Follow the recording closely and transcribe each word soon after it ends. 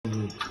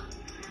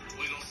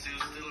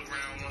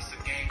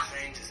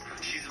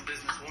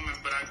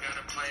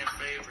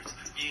favorites.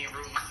 You ain't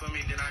rooting for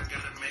me, then I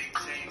gotta make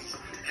changes.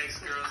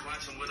 Ex-girls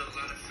watching with a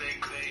lot of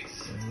fake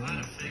face.